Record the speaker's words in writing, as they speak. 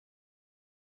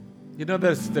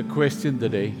That's the question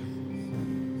today.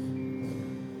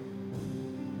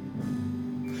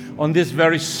 On this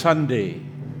very Sunday,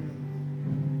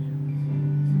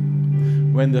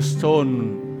 when the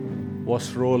stone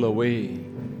was rolled away,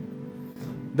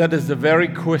 that is the very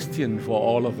question for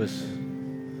all of us.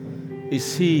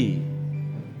 Is He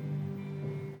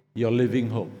your living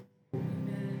hope?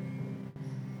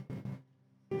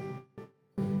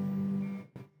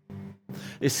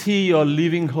 Is He your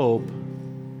living hope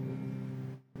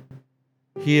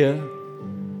here?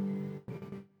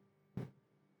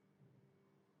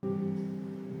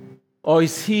 Or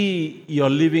is He your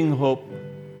living hope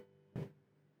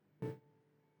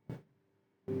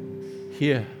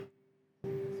here?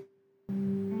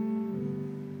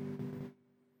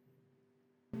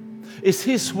 Is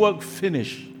His work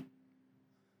finished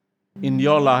in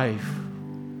your life?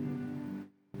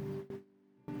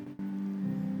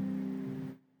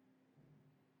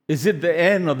 Is it the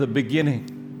end or the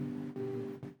beginning?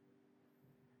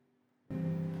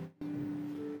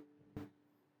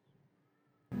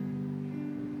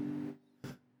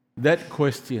 That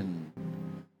question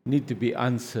needs to be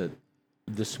answered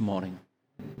this morning.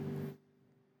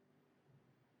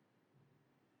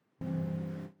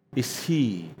 Is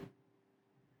He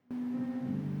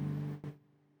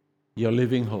your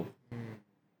living hope?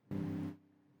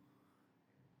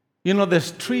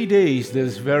 There's 3 days that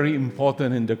is very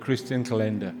important in the Christian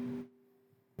calendar.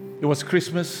 It was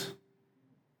Christmas,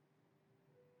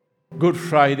 Good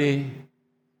Friday,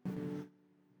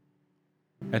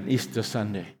 and Easter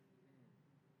Sunday.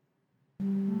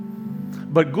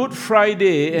 But Good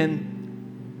Friday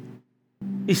and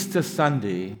Easter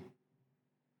Sunday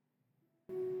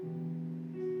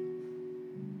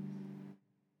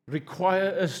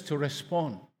require us to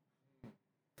respond.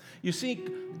 You see,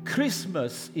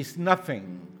 Christmas is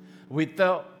nothing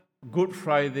without Good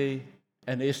Friday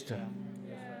and Easter.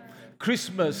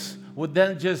 Christmas would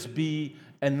then just be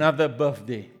another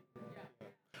birthday.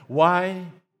 Why?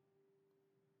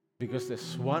 Because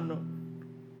there's one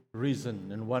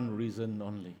reason and one reason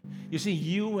only. You see,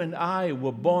 you and I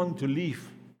were born to live.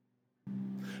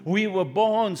 We were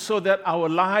born so that our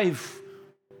life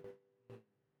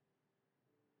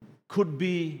could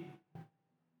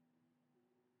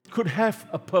have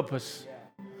a purpose.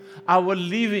 Our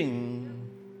living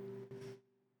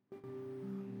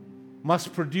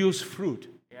must produce fruit.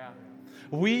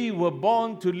 We were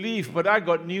born to live, but I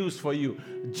got news for you.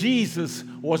 Jesus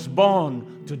was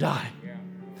born to die.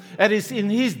 And it's in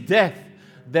His death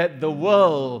that the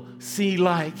world see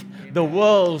light, the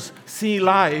world see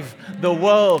life, the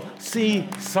world see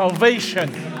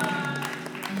salvation.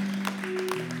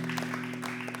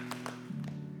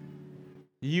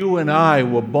 You and I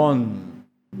were born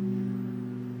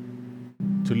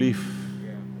to live.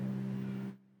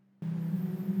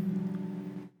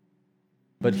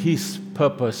 But His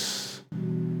purpose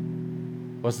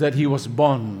was that He was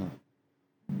born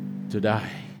to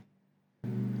die.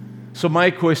 So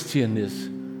my question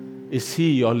is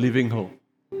He your living hope?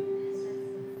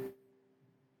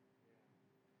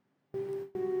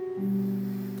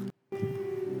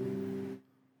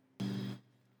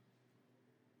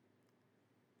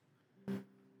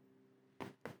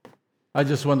 I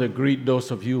just want to greet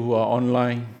those of you who are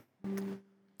online.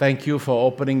 Thank you for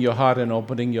opening your heart and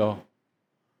opening your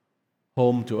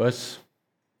home to us.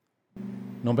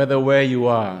 No matter where you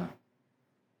are,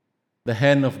 the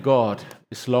hand of God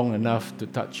is long enough to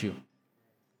touch you.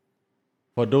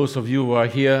 For those of you who are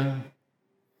here,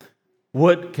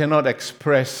 word cannot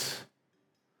express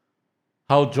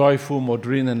how joyful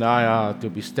Maudrine and I are to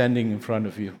be standing in front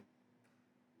of you.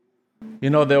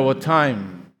 There were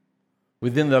times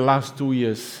within the last 2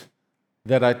 years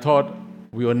that I thought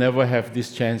we will never have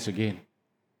this chance again.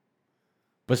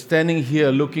 But standing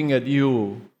here looking at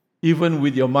you, even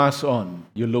with your mask on,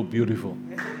 you look beautiful.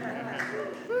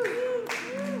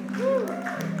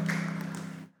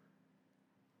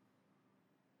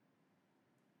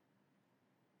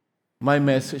 My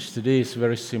message today is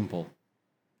very simple.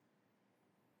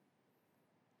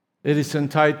 It is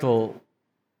entitled,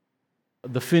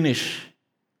 The Finish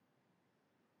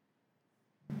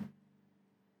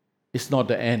is Not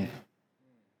the End.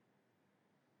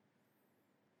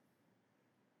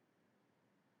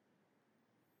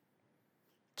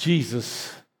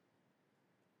 Jesus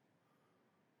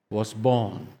was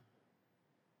born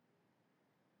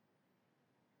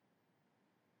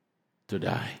to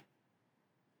die.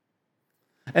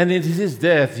 And in His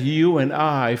death, you and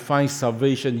I find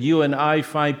salvation. You and I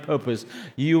find purpose.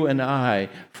 You and I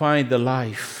find the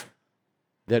life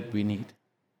that we need.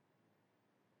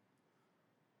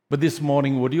 But this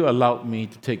morning, would you allow me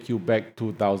to take you back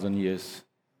 2,000 years?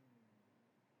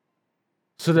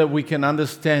 so that we can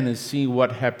understand and see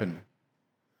what happened.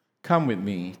 Come with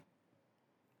me.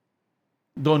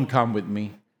 Don't come with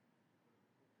me.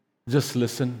 Just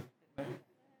listen.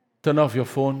 Turn off your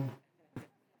phone.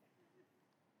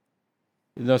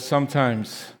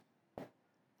 Sometimes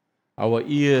our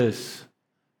ears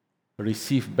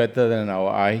receive better than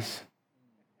our eyes.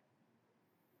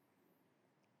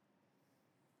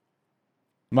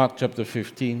 Mark chapter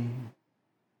 15,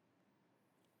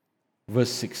 verse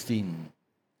 16.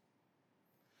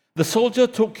 The soldier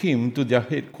took him to their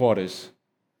headquarters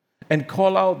and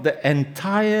called out the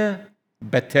entire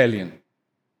battalion.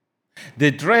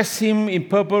 They dressed him in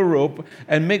purple robe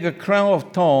and make a crown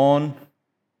of thorn,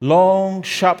 long,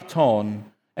 sharp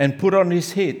thorn, and put on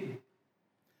his head.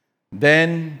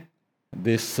 Then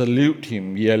they salute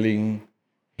him, yelling,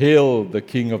 "Hail, the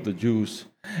King of the Jews!"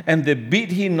 And they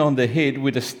beat him on the head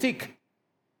with a stick,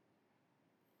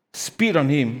 spit on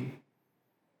him,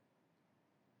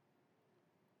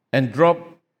 and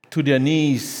dropped to their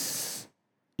knees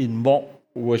in mock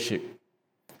worship.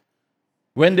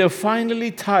 When they were finally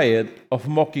tired of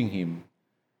mocking him,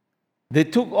 they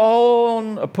took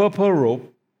on a purple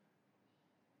robe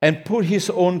and put his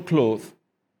own clothes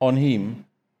on him,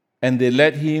 and they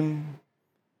led him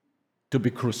to be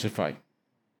crucified.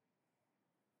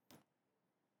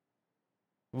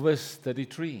 Verse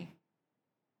 33.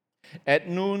 At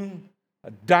noon,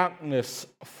 darkness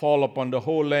fall upon the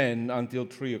whole land until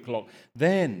 3 o'clock.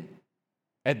 Then,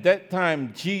 at that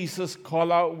time, Jesus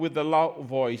called out with a loud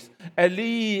voice,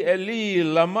 "Eli, Eli,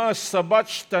 lama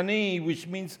sabachthani," which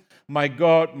means, my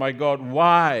God,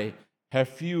 why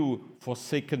have you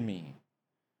forsaken me?"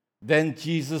 Then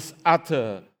Jesus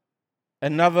uttered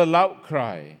another loud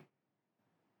cry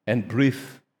and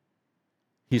breathed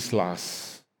his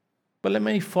last. But let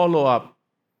me follow up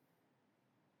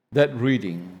that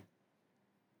reading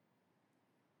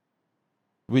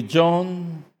with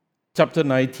John chapter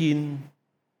 19,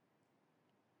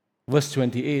 verse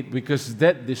 28, because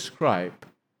that describes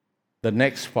the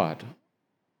next part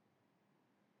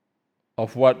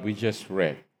of what we just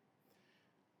read.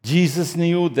 Jesus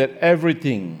knew that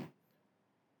everything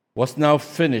was now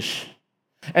finished,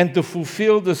 and to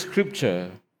fulfill the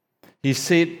scripture, he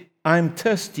said, "I'm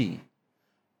thirsty."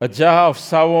 A jar of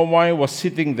sour wine was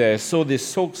sitting there, so they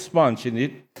soaked sponge in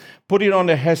it, put it on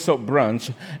a hyssop branch,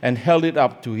 and held it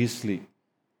up to his lips.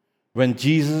 When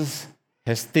Jesus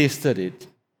has tasted it,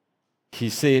 he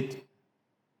said,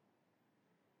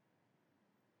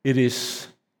 "It is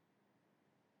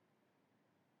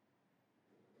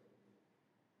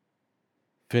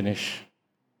finished."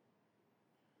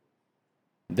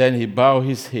 Then he bowed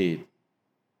his head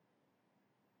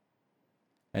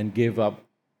and gave up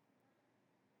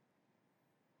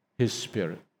his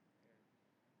spirit.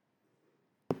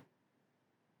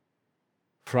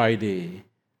 Friday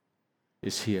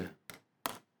is here.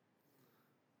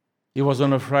 It was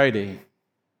on a Friday,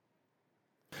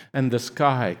 and the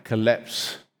sky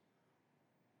collapsed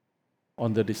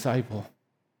on the disciple.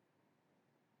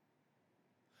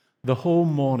 The whole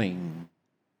morning,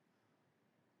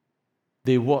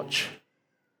 they watched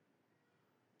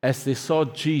as they saw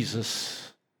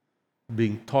Jesus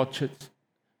being tortured,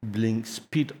 being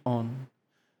spit on,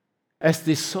 as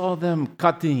they saw them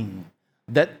cutting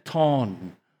that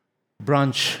thorn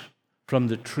branch from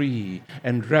the tree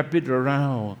and wrap it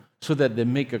around so that they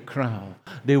make a crown.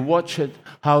 They watched it,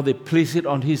 how they place it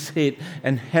on his head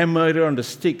and hammer it on the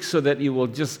stick so that it will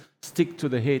just stick to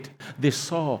the head. They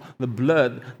saw the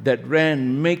blood that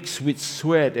ran mixed with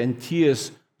sweat and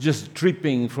tears just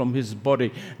dripping from his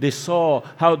body. They saw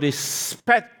how they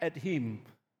spat at him,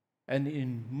 and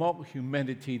in mock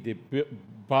humanity they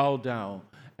bowed down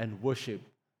and worshiped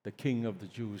the King of the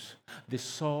Jews. They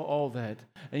saw all that.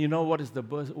 And you know what is the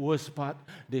worst part?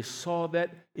 They saw that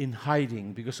in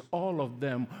hiding, because all of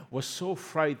them were so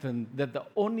frightened that the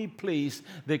only place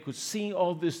they could see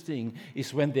all this thing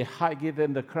is when they hide it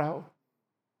in the crowd.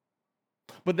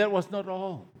 But that was not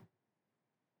all.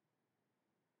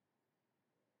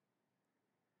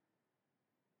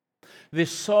 They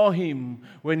saw him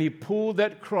when he pulled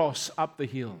that cross up the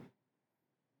hill.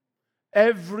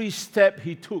 Every step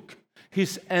he took,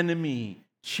 his enemy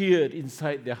cheered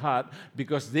inside their heart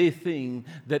because they think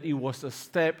that it was a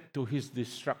step to his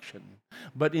destruction.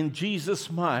 But in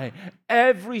Jesus' mind,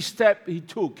 every step he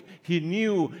took, he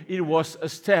knew it was a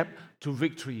step to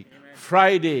victory. Amen.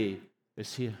 Friday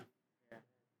is here.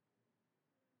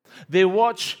 They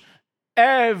watched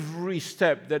every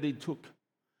step that he took.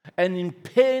 And in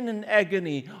pain and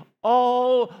agony,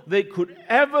 all they could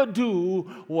ever do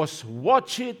was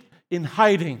watch it in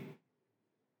hiding.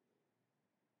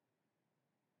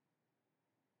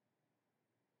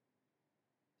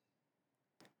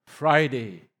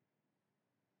 Friday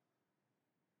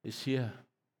is here.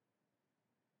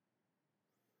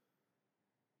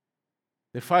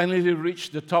 They finally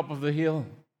reached the top of the hill.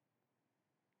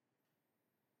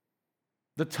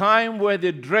 The time where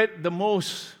they dread the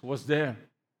most was there.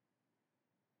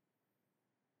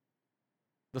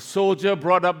 The soldier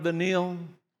brought up the nail.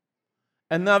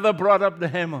 Another brought up the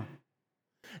hammer.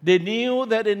 They knew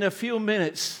that in a few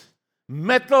minutes,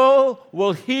 metal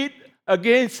will hit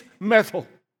against metal.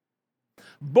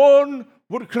 Bone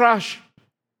would crush.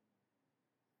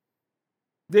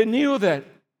 They knew that.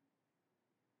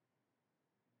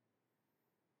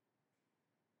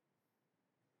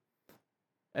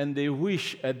 And they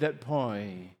wish at that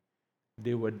point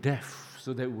they were deaf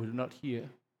so they would not hear.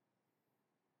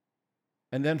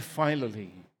 And then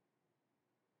finally,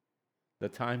 the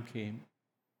time came.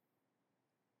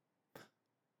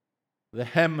 The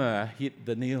hammer hit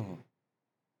the nail.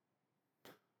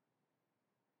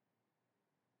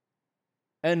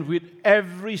 And with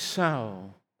every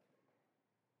sound,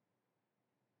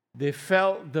 they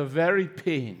felt the very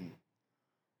pain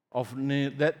of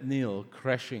that nail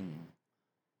crashing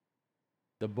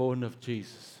the bone of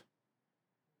Jesus.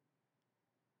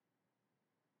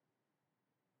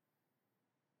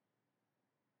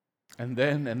 And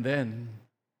then,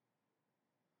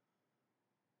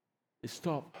 it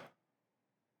stopped.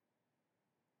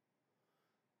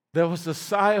 There was a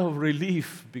sigh of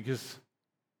relief because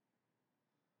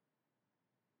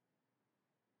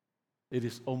it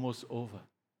is almost over.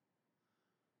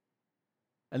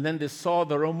 And then they saw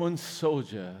the Roman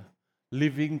soldier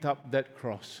lifting up that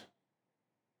cross.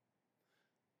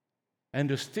 And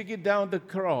to stick it down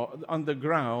on the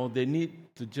ground, they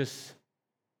need to just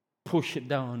push it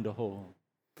down the hole.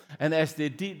 And as they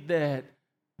did that,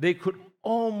 they could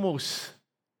almost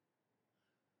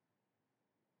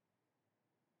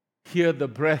hear the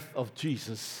breath of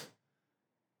Jesus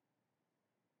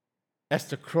as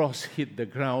the cross hit the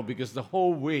ground, because the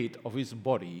whole weight of his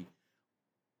body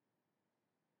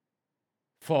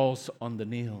falls on the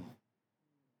nail.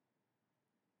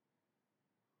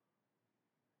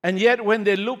 And yet when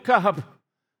they look up,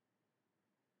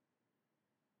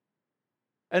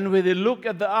 and when they look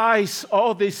at the eyes,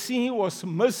 all they see was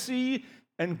mercy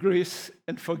and grace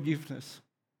and forgiveness.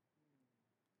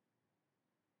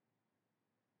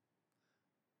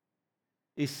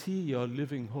 Is he your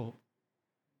living hope?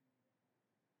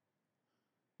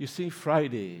 You see,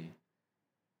 Friday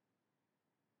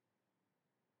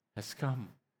has come.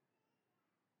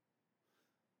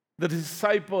 The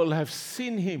disciples have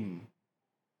seen him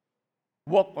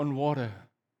walk on water.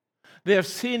 They have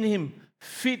seen him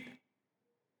feed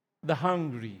the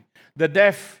hungry, the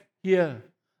deaf hear,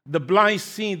 the blind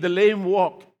see, the lame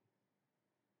walk.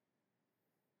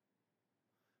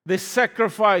 They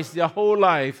sacrificed their whole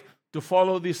life to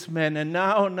follow this man. And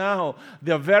now,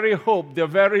 their very hope, their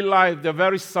very life, their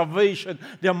very salvation,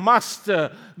 their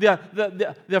master,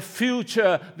 their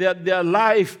future, their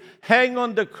life hang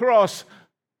on the cross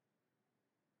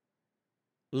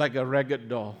like a ragged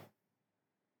doll.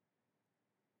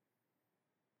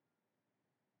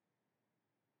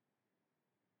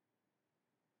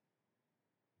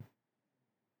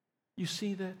 You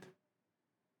see that?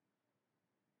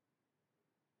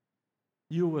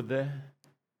 You were there.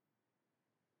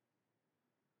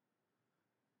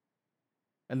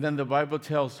 And then the Bible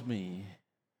tells me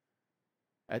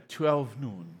at 12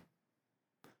 noon,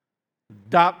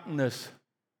 darkness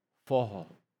fall.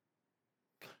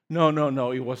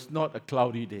 No, it was not a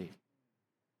cloudy day.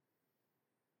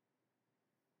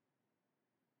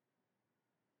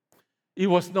 It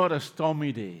was not a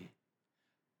stormy day.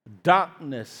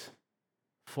 Darkness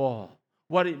fall.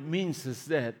 What it means is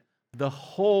that the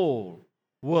whole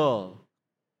world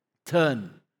turned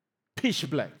pitch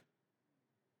black.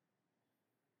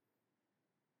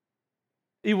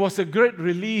 It was a great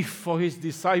relief for his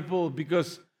disciples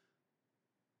because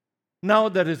now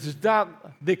that it's dark,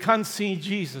 they can't see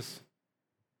Jesus.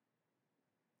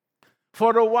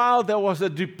 For a while, there was a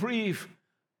reprieve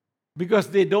because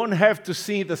they don't have to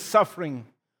see the suffering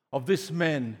of this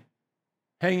man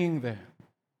hanging there.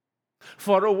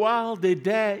 For a while, they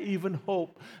dare even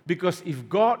hope, because if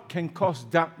God can cause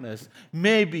darkness,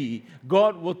 maybe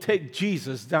God will take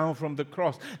Jesus down from the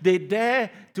cross. They dare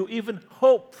to even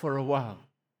hope for a while.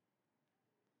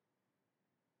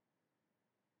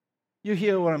 You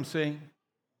hear what I'm saying?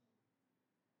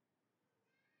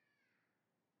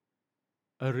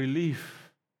 A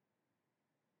relief.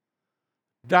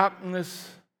 Darkness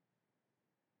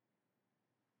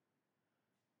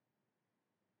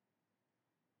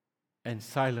and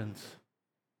silence.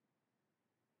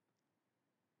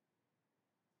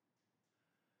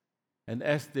 And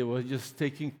as they were just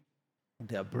taking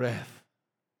their breath,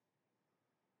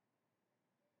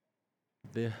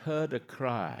 they heard a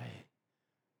cry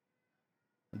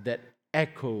that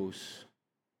echoes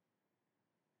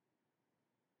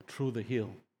through the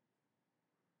hill.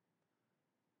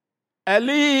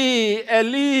 Eli,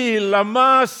 Eli,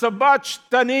 lama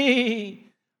sabachthani.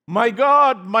 My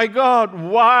God,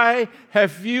 why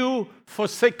have you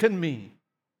forsaken me?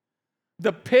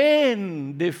 The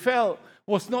pain they felt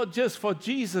was not just for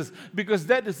Jesus, because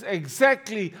that is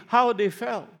exactly how they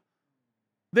felt.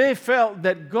 They felt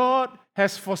that God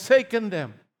has forsaken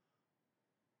them.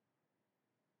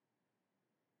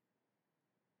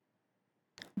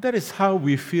 That is how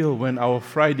we feel when our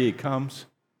Friday comes.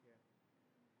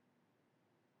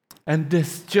 And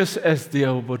this, just as they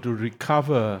are able to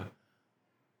recover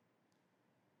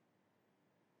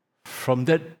from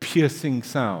that piercing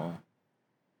sound,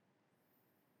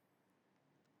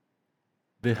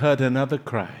 they heard another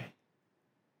cry.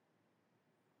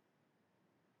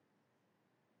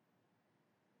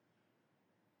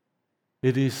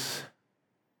 It is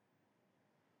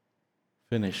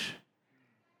finished.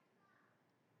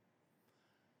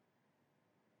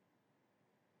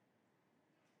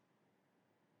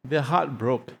 Their heart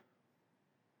broke.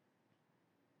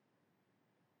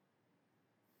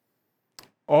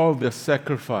 All their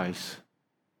sacrifice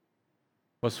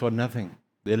was for nothing.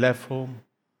 They left home,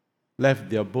 left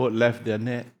their boat, left their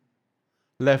net,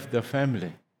 left their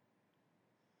family.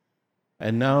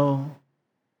 And now,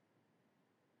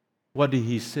 what did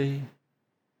he say?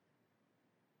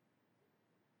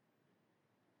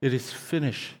 It is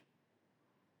finished.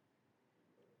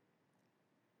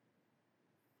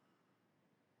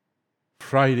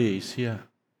 Friday is here.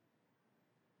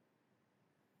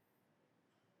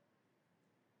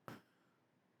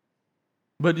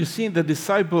 But you see, the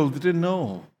disciples didn't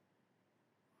know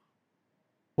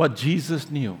what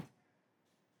Jesus knew.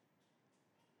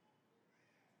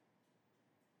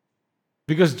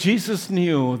 Because Jesus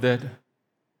knew that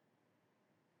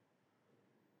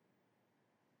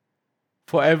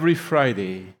for every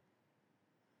Friday,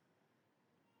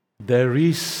 there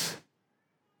is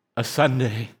a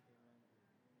Sunday.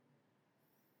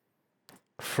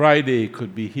 Friday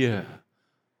could be here,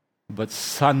 but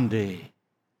Sunday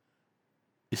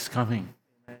is coming.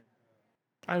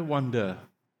 I wonder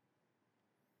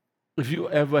if you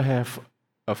ever have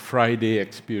a Friday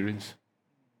experience.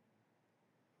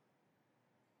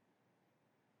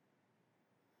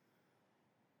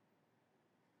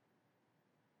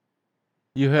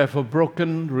 You have a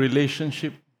broken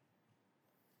relationship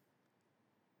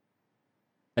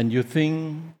and you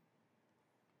think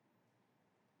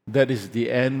that is the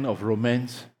end of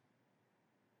romance.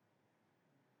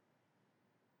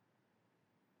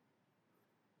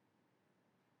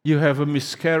 You have a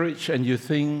miscarriage and you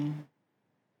think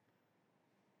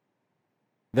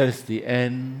that is the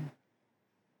end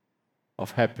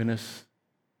of happiness.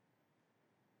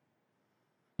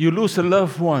 You lose a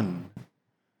loved one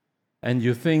and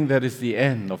you think that is the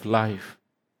end of life.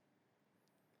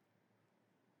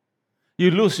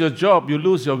 You lose your job, you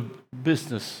lose your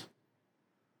business,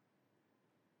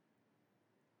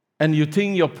 and you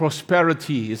think your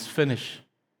prosperity is finished.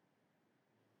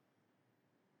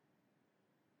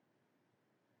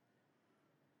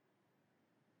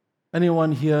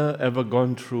 Anyone here ever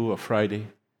gone through a Friday?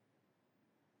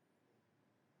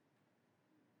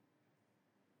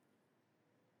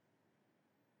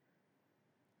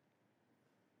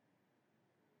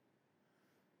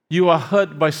 You are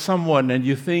hurt by someone and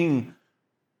you think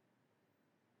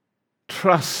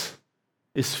trust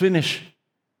is finished.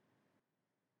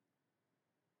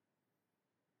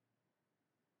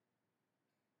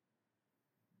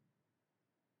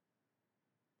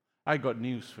 I got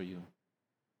news for you.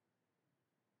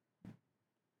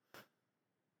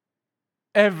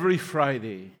 Every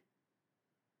Friday,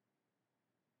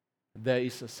 there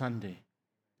is a Sunday.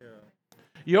 Yeah.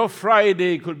 Your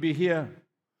Friday could be here.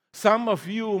 Some of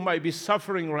you might be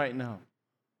suffering right now.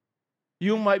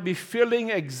 You might be feeling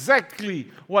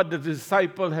exactly what the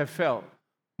disciples have felt.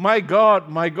 My God,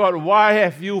 why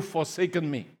have you forsaken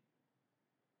me?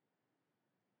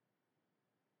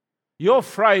 Your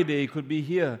Friday could be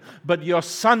here, but your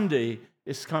Sunday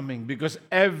is coming, because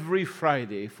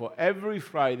for every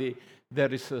Friday,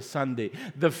 there is a Sunday.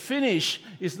 The finish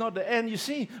is not the end. You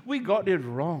see, we got it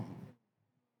wrong.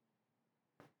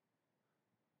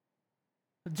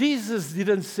 Jesus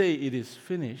didn't say it is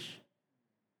finished.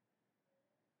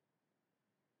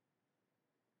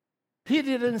 He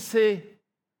didn't say,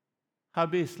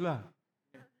 habislah.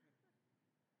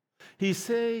 He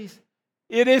says,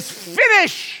 it is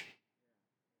finished.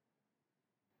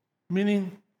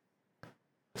 Meaning,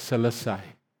 selesai.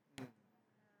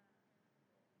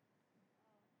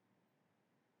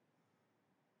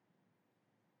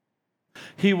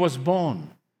 He was born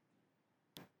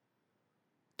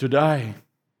to die.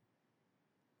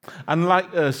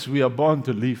 Unlike us, we are born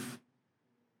to live.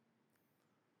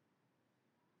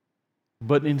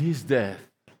 But in his death,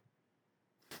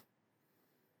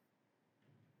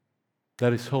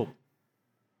 there is hope.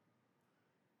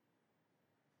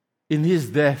 In his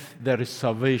death, there is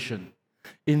salvation.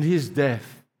 In his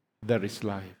death, there is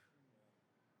life.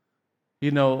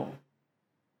 You know,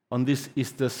 on this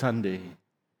Easter Sunday,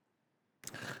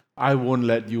 I won't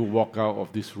let you walk out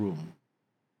of this room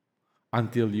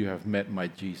until you have met my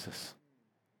Jesus.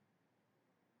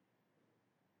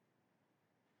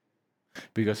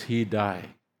 Because he died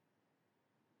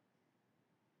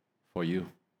for you.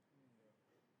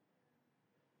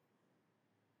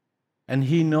 And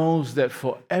he knows that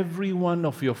for every one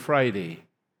of your Friday,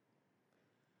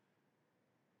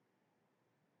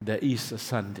 there is a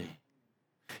Sunday.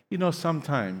 You know,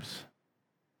 sometimes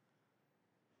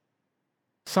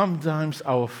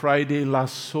our Friday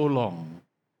lasts so long.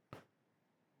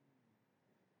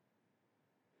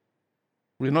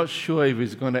 We're not sure if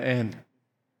it's going to end.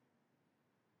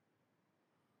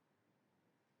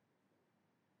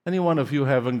 Any one of you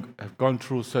have gone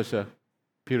through such a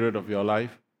period of your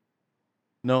life?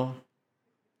 No?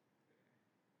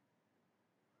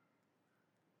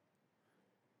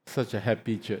 Such a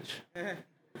happy church. You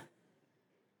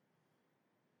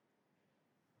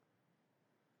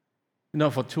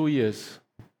know, for 2 years,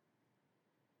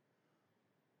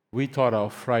 we thought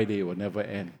our Friday would never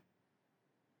end.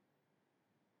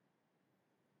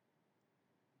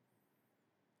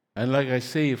 And like I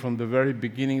say, from the very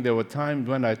beginning, there were times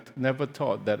when I never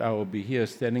thought that I would be here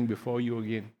standing before you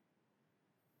again.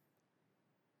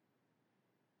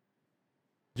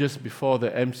 Just before the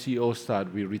MCO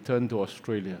started, we returned to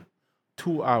Australia,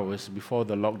 2 hours before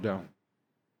the lockdown.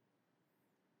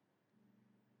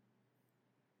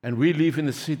 And we live in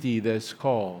a city that's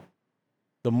called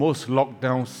the most locked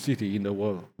down city in the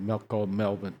world, called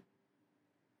Melbourne.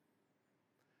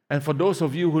 And for those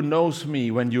of you who knows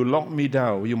me, when you lock me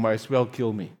down, you might as well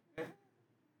kill me.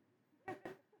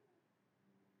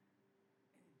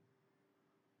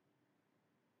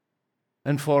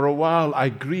 And for a while, I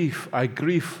grieve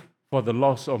for the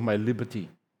loss of my liberty.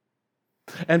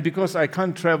 And because I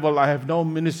can't travel, I have no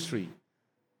ministry.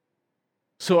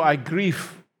 So I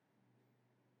grieve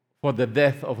for the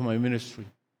death of my ministry.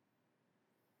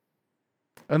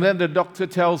 And then the doctor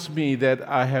tells me that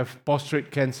I have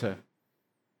prostate cancer.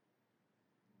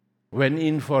 Went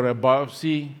in for a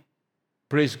biopsy.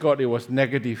 Praise God, it was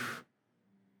negative.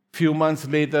 Few months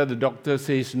later, the doctor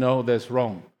says, no, that's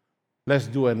wrong. Let's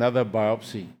do another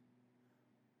biopsy.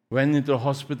 Went into the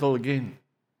hospital again.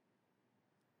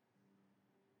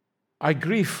 I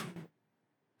grieve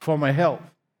for my health.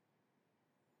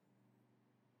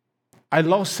 I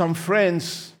lost some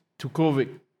friends to COVID.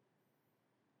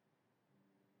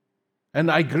 And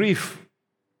I grieve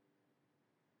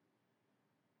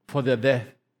for their death.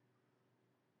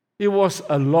 It was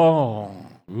a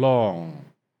long, long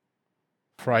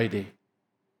Friday.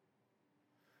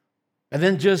 And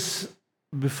then just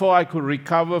before I could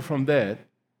recover from that,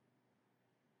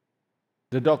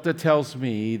 the doctor tells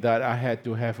me that I had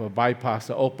to have a bypass,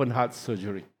 an open heart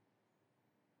surgery.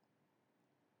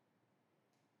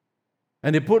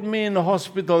 And they put me in the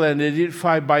hospital and they did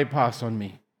 5 bypass on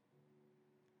me.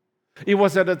 It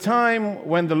was at a time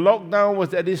when the lockdown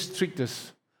was at its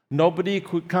strictest. Nobody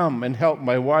could come and help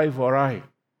my wife or I.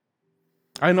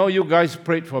 I know you guys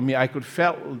prayed for me. I could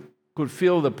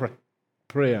feel the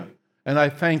prayer. And I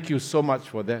thank you so much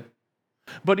for that.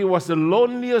 But it was the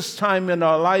loneliest time in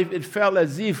our life. It felt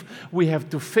as if we have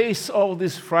to face all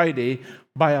this Friday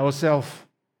by ourselves.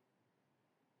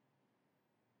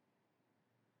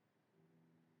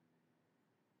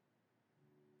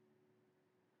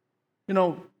 You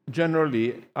know,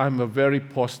 generally, I'm a very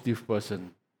positive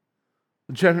person.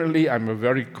 Generally, I'm a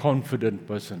very confident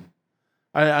person.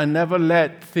 I never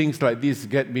let things like this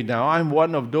get me down. I'm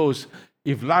one of those,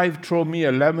 if life throw me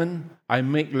a lemon, I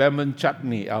make lemon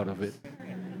chutney out of it.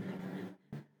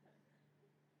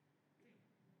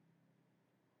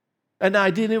 And I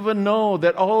didn't even know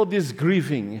that all this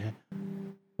grieving,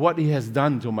 what he has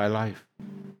done to my life.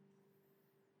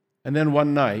 And then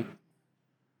one night,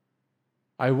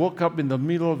 I woke up in the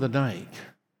middle of the night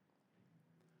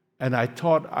and I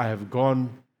thought I have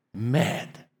gone mad.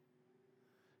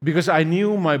 Because I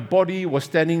knew my body was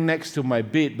standing next to my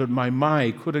bed, but my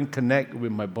mind couldn't connect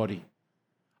with my body.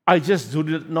 I just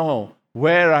didn't know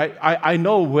I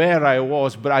know where I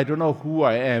was, but I don't know who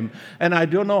I am. And I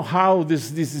don't know how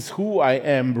this is who I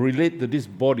am relate to this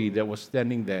body that was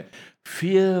standing there.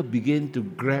 Fear began to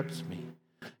grasp me.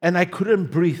 And I couldn't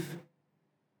breathe.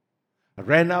 I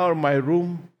ran out of my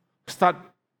room, start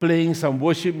playing some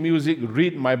worship music,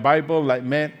 read my Bible like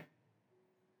mad.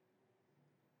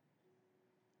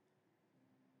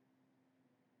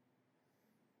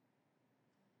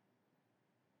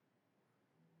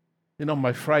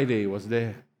 My Friday was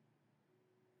there.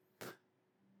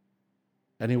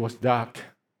 And it was dark.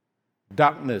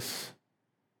 Darkness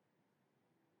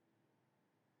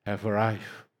have arrived.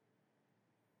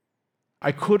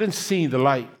 I couldn't see the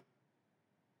light.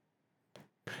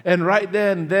 And right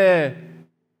then and there,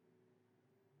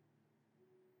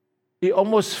 it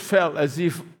almost felt as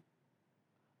if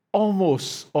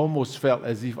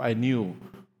I knew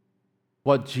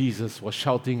what Jesus was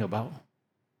shouting about.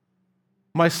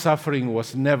 My suffering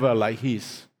was never like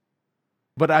his.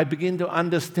 But I begin to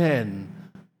understand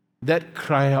that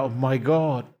cry out, my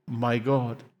God,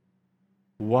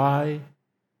 why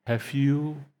have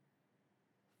you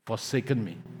forsaken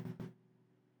me?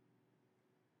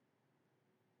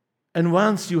 And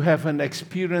once you have an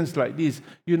experience like this,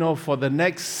 for the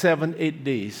next 7-8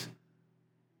 days,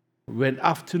 when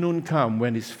afternoon comes,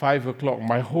 when it's 5 o'clock,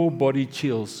 my whole body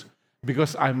chills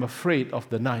because I'm afraid of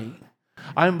the night.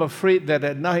 I'm afraid that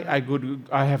at night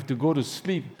I have to go to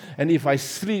sleep. And if I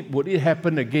sleep, would it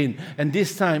happen again? And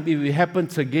this time, if it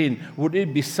happens again, would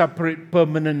it be separate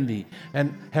permanently?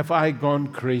 And have I gone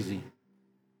crazy?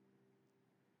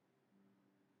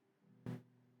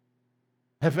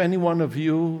 Have any one of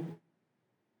you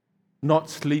not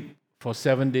sleep for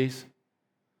 7 days?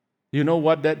 You know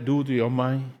what that do to your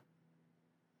mind?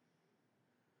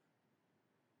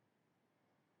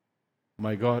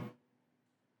 My God,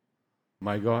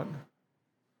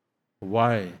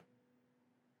 why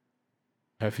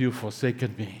have you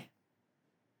forsaken me?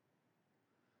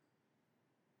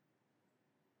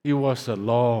 It was a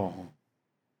long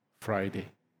Friday.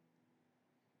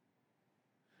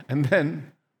 And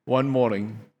then one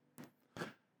morning,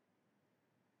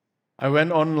 I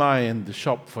went online to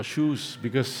shop for shoes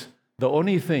because the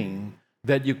only thing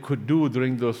that you could do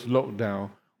during those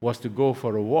lockdown was to go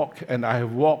for a walk. And I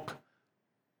walked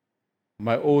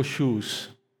my old shoes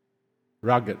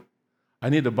rugged. I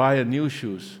need to buy a new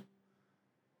shoes.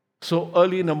 So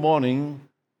early in the morning,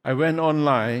 I went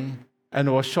online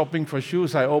and was shopping for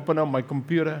shoes. I opened up my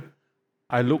computer.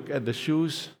 I looked at the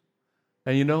shoes.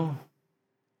 And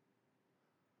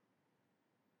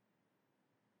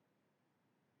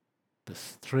the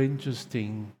strangest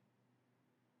thing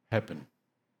happened.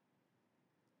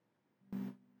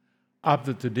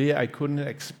 After today, I couldn't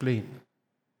explain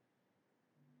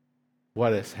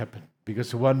what has happened.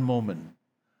 Because one moment,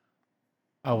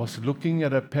 I was looking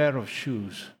at a pair of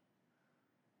shoes.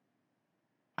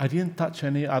 I didn't touch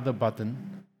any other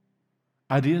button.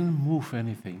 I didn't move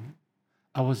anything.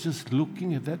 I was just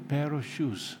looking at that pair of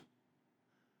shoes.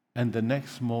 And the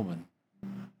next moment,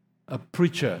 a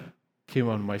preacher came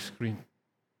on my screen.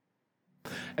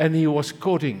 And he was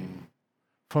quoting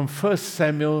from 1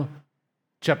 Samuel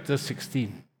chapter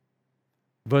 16,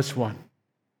 verse 1.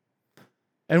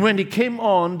 And when he came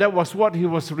on, that was what he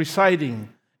was reciting.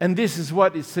 And this is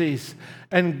what it says.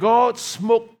 And God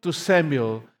spoke to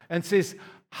Samuel and says,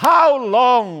 how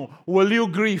long will you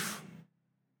grieve?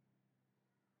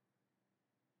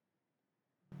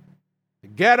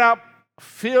 Get up,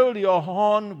 fill your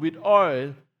horn with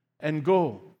oil, and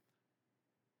go.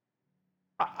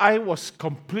 I was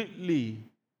completely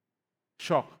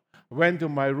shocked. I went to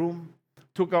my room,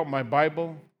 took out my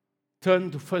Bible,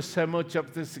 turned to 1 Samuel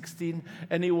chapter 16,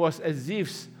 and it was as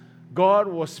if God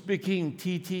was speaking,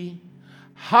 TT,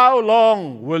 how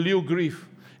long will you grieve?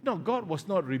 No, God was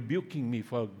not rebuking me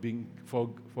for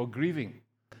grieving.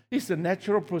 It's a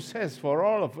natural process for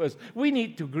all of us. We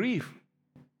need to grieve.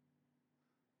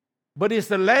 But it's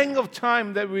the length of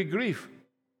time that we grieve.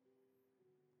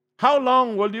 How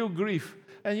long will you grieve?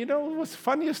 And what's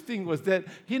funniest thing was that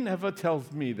he never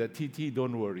tells me that, TT,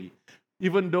 don't worry.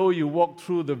 Even though you walk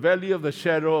through the valley of the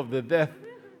shadow of the death,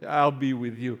 I'll be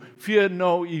with you. Fear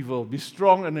no evil. Be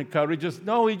strong and courageous.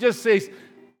 No, he just says,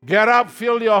 get up,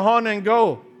 fill your horn, and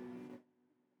go.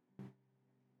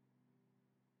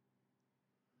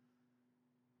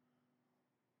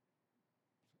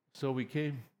 So we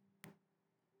came.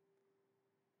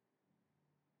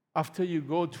 After you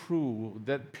go through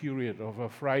that period of a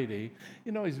Friday,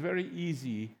 it's very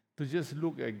easy to just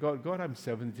look at God. God, I'm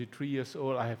 73 years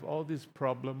old. I have all this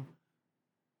problem.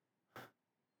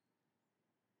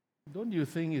 Don't you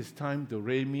think it's time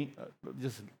to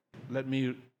just let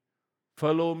me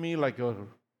follow me like a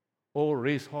old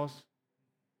racehorse?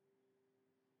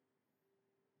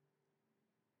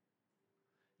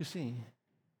 You see,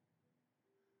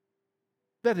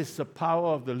 that is the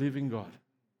power of the living God.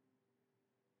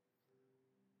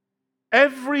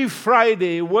 Every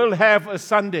Friday will have a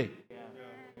Sunday.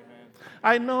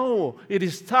 I know it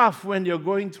is tough when you're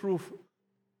going through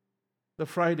the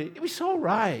Friday. It's all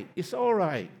right. It's all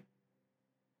right.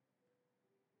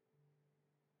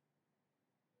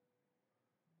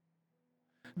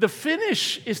 The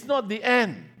finish is not the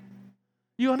end.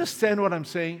 You understand what I'm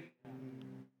saying?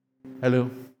 Hello?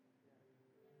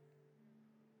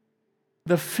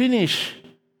 The finish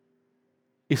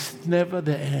is never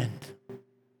the end.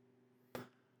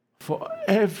 For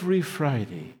every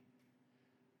Friday,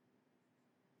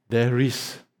 there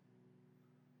is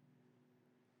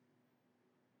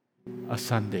a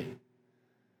Sunday.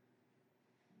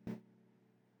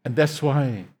 And that's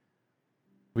why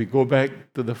we go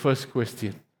back to the first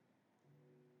question.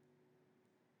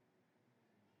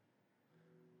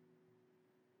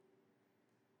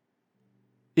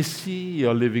 Is He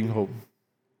your living hope?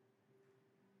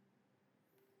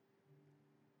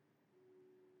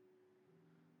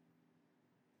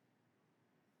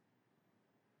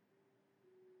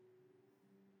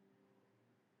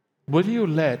 Will you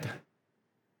let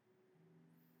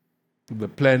the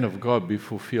plan of God be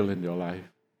fulfilled in your life?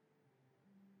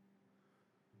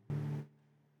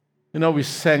 You know, we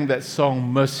sang that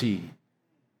song, Mercy.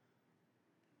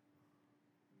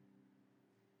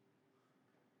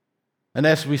 And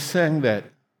as we sang that,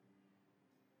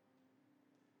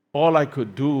 all I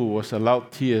could do was allow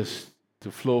tears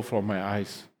to flow from my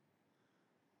eyes.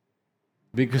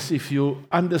 Because if you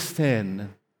understand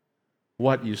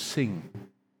what you sing,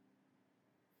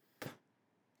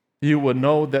 you will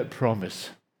know that promise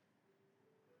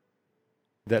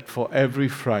that for every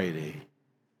Friday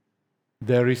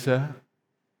there is a...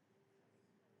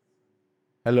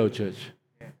 Hello, church.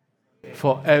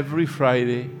 For every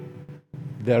Friday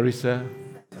there is a...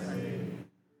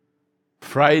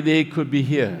 Friday could be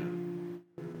here,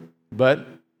 but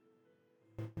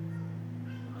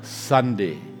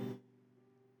Sunday,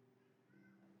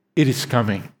 it is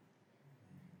coming.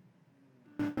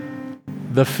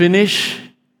 The finish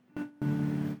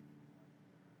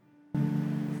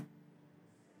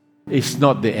is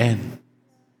not the end.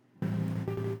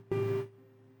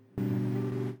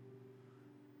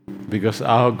 Because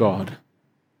our God,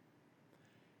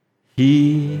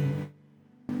 He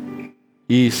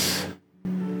is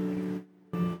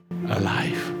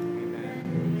alive.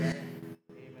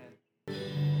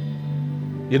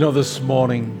 You know, this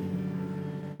morning,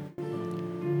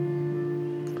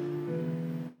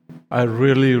 I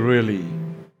really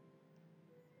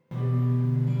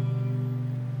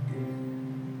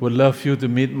would love you to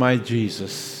meet my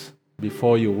Jesus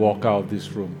before you walk out of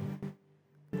this room.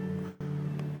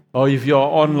 Or if you're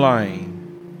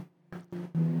online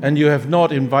and you have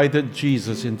not invited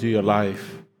Jesus into your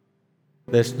life,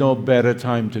 there's no better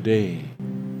time today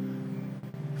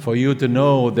for you to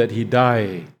know that He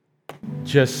died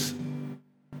just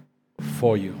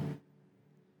for you.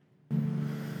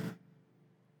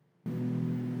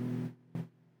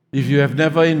 If you have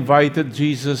never invited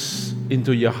Jesus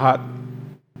into your heart,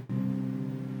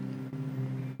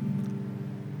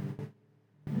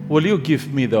 will you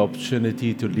give me the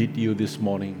opportunity to lead you this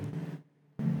morning?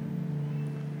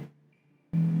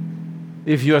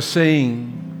 If you are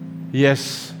saying,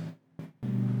 yes,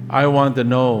 I want to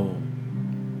know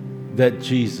that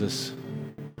Jesus,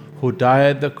 who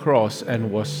died at the cross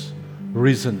and was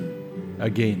risen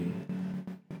again,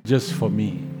 just for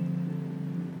me.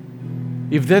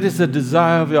 If that is the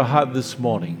desire of your heart this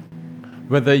morning,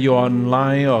 whether you're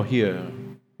online or here,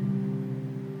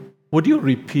 would you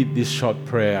repeat this short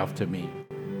prayer after me?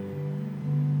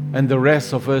 And the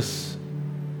rest of us,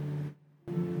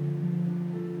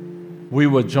 we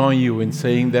will join you in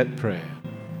saying that prayer.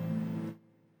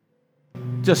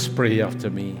 Just pray after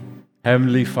me.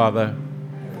 Heavenly Father,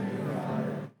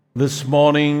 this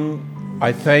morning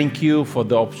I thank you for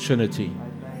the opportunity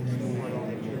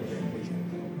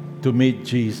to meet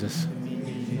Jesus.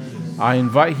 I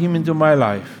invite Him into my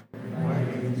life.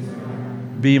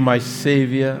 Be my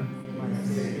Savior,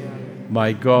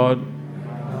 my God,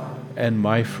 and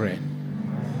my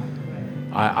friend.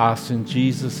 I ask in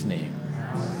Jesus' name.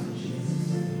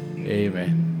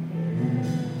 Amen.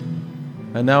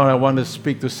 And now I want to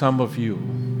speak to some of you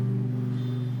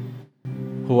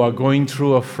who are going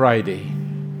through a Friday.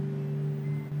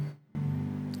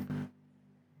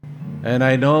 And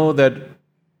I know that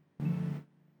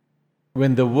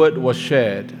when the word was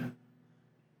shared,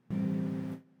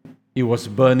 it was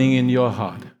burning in your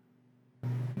heart.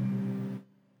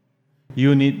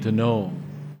 You need to know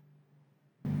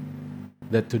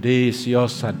that today is your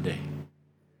Sunday.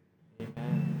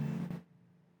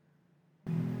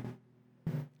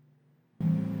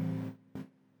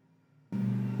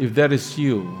 If that is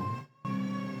you,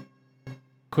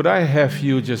 could I have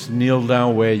you just kneel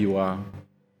down where you are?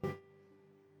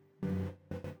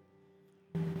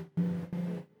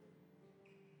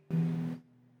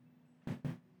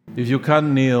 If you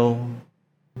can't kneel,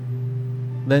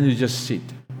 then you just sit.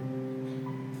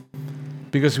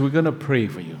 Because we're going to pray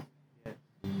for you.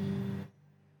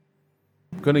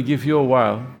 I'm going to give you a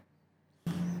while.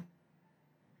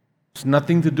 It's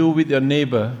nothing to do with your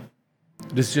neighbor.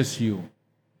 It's just you.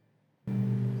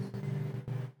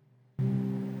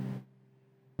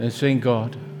 And saying,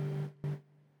 God,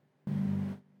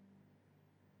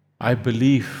 I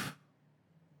believe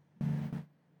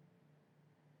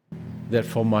that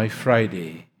for my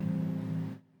Friday,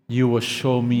 you will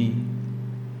show me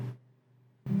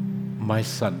my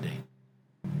Sunday.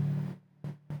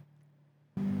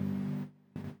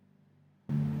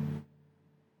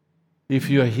 If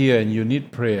you are here and you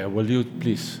need prayer, will you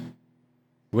please,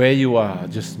 where you are,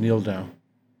 just kneel down.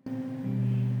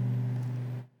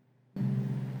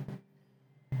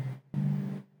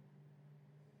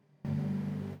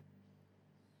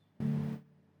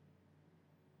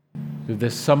 If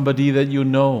there's somebody that you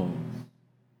know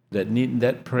that needs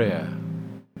that prayer,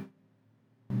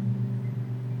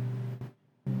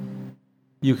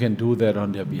 you can do that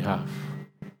on their behalf.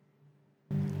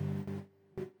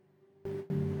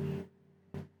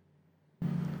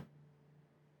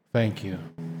 Thank you.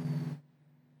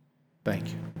 Thank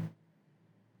you.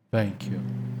 Thank you.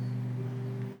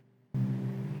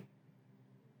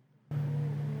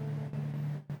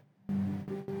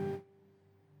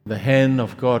 The hand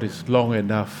of God is long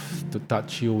enough to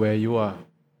touch you where you are.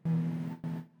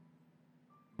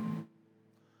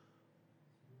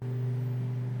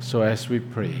 So as we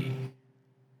pray,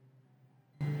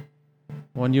 I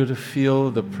want you to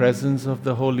feel the presence of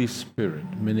the Holy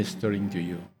Spirit ministering to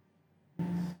you.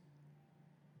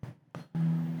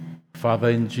 Father,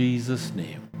 in Jesus'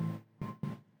 name,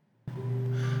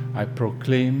 I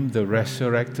proclaim the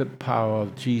resurrected power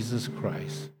of Jesus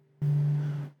Christ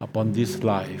upon this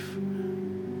life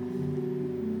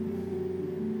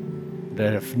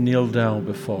that have kneeled down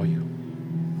before you.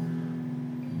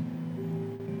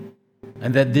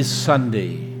 And that this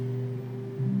Sunday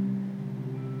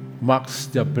marks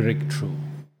their breakthrough.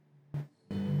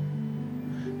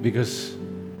 Because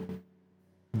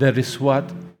that is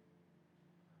what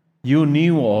you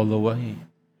knew all the way.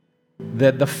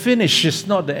 That the finish is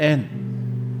not the end.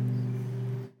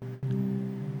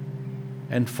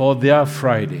 And for their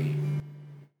Friday,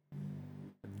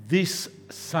 this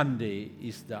Sunday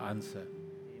is the answer.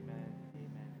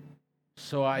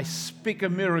 So I speak a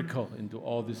miracle into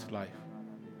all this life.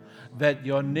 That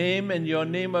your name and your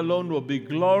name alone will be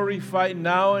glorified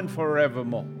now and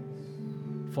forevermore.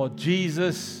 For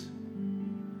Jesus,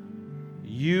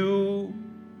 you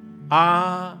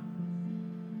are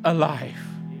alive.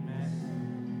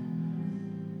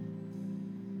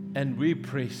 And we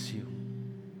praise you.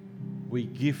 We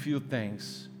give you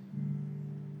thanks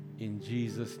in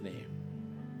Jesus' name.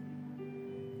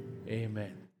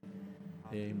 Amen.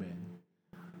 Amen.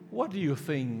 What do you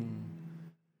think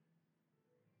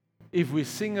if we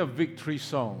sing a victory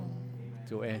song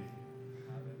to end?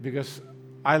 Because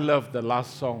I love the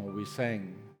last song we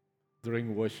sang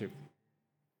during worship,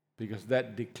 because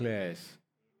that declares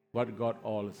what God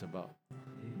all is about.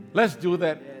 Let's do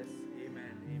that.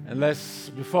 And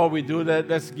before we do that,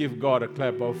 let's give God a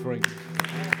clap offering.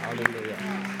 Hallelujah.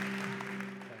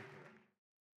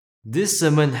 This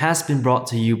sermon has been brought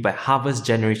to you by Harvest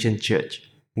Generation Church.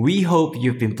 We hope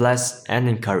you've been blessed and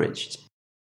encouraged.